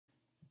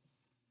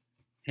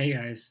Hey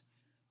guys,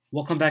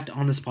 welcome back to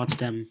On the Spot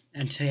STEM,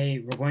 and today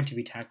we're going to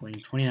be tackling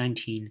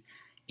 2019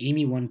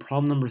 Aime I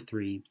problem number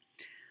 3,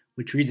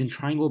 which reads in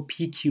triangle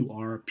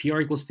PQR,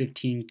 PR equals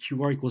 15,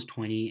 QR equals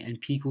 20, and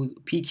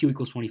PQ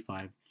equals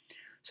 25.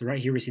 So right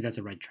here we see that's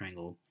a right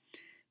triangle.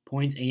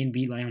 Points A and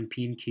B lie on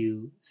P and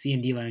Q, C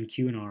and D lie on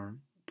Q and R,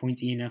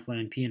 points E and F lie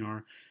on P and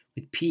R,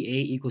 with PA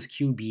equals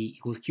QB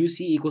equals QC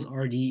equals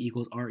RD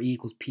equals RE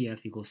equals PF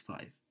equals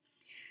 5.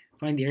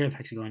 Find the area of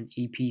hexagon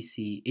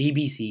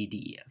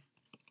ABCDEF.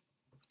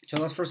 So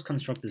let's first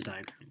construct this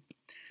diagram.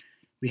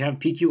 We have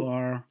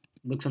PQR,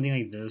 looks something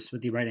like this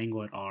with the right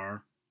angle at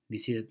R. We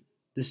see that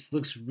this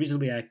looks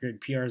reasonably accurate.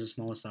 PR is the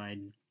smallest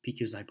side,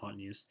 PQ is the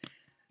hypotenuse.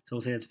 So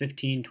we'll say that's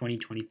 15, 20,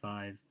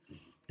 25.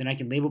 Then I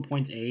can label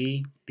points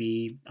A,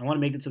 B. I want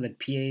to make it so that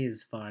PA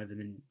is 5 and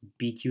then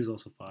BQ is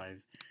also 5.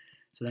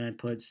 So then I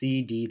put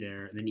C, D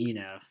there, and then E and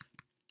F.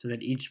 So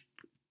that and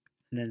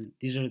then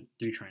these are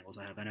 3 triangles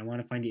I have. And I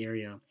want to find the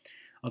area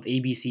of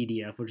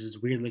ABCDF, which is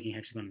this weird looking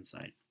hexagon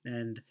inside.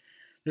 And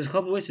there's a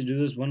couple of ways to do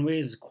this. One way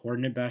is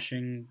coordinate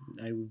bashing.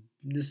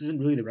 This isn't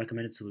really the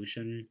recommended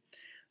solution.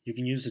 You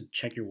can use to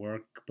check your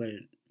work, but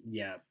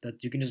yeah,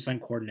 that you can just assign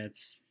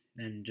coordinates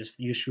and just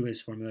use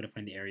Schuh's formula to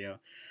find the area.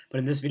 But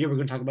in this video, we're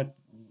going to talk about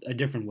a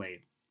different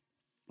way.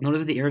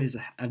 Notice that the area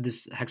of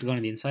this hexagon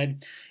on the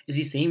inside is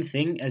the same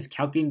thing as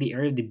calculating the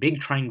area of the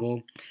big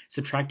triangle,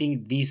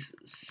 subtracting these.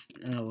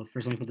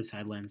 First, let me put the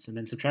side lens, and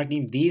then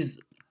subtracting these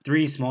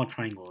 3 small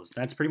triangles.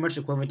 That's pretty much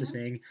equivalent to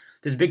saying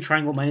this big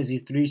triangle minus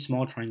these 3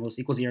 small triangles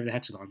equals the area of the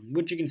hexagon,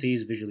 which you can see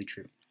is visually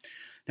true.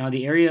 Now,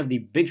 the area of the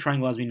big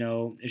triangle, as we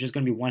know, is just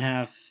going to be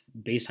 1/2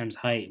 base times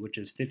height, which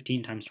is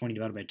 15 times 20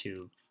 divided by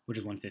 2, which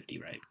is 150,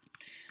 right?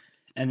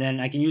 And then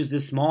I can use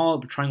this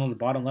small triangle on the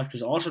bottom left, which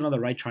is also another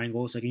right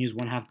triangle, so I can use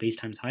 1/2 base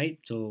times height.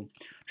 So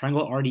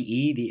triangle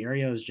RDE, the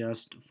area is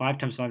just 5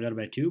 times 5 divided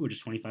by 2, which is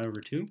 25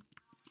 over 2.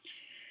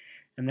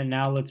 And then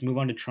now let's move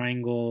on to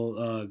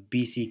triangle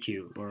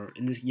BCQ, or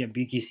in this, yeah,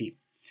 BQC.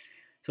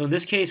 So in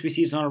this case, we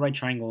see it's not a right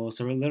triangle,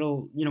 so we're a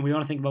little, we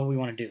want to think about what we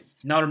want to do.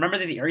 Now remember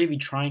that the area of a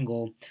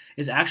triangle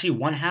is actually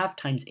 1/2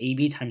 times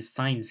AB times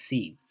sine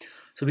C.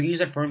 So we can use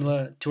that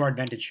formula to our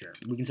advantage here.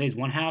 We can say it's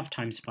 1/2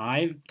 times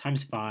 5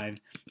 times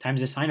 5 times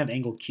the sine of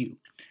angle Q.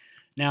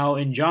 Now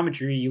in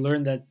geometry, you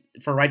learned that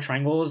for right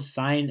triangles,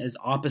 sine is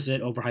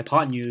opposite over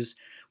hypotenuse,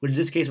 which in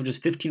this case, which is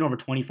 15 over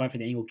 25 for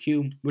the angle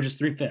Q, which is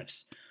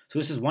 3/5. So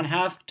this is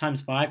 1/2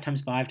 times 5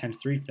 times 5 times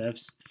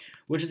 3/5,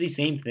 which is the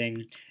same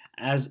thing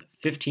as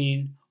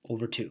 15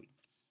 over 2.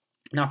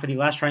 Now for the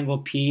last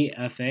triangle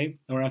PFA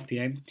or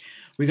FPA,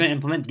 we're going to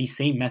implement the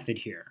same method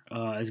here.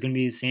 It's going to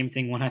be the same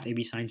thing, 1/2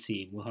 AB sine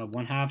C. We'll have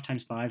 1/2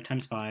 times 5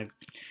 times 5.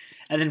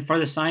 And then for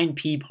the sine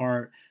P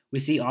part, we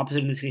see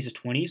opposite in this case is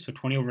 20. So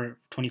 20 over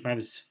 25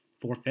 is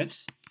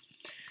 4/5.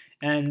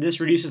 And this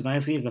reduces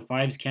nicely as the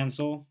 5's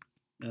cancel.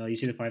 You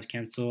see the 5's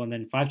cancel. And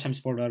then 5 times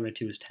 4 divided by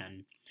 2 is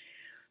 10.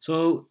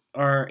 So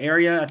our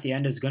area at the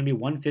end is going to be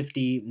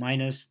 150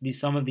 minus the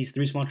sum of these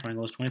 3 small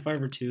triangles, 25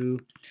 over 2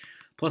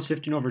 plus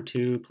 15 over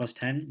 2 plus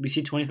 10. We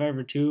see 25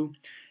 over 2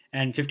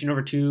 and 15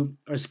 over 2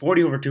 is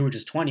 40 over 2, which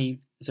is 20.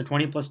 So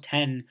 20 plus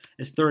 10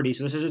 is 30.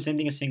 So this is the same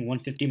thing as saying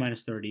 150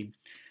 minus 30.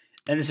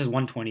 And this is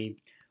 120,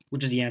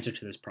 which is the answer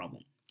to this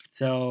problem.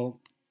 So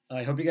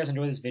I hope you guys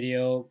enjoyed this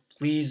video.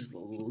 Please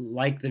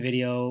like the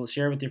video,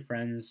 share it with your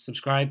friends,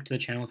 subscribe to the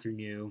channel if you're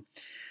new,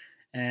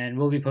 and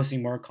we'll be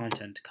posting more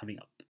content coming up.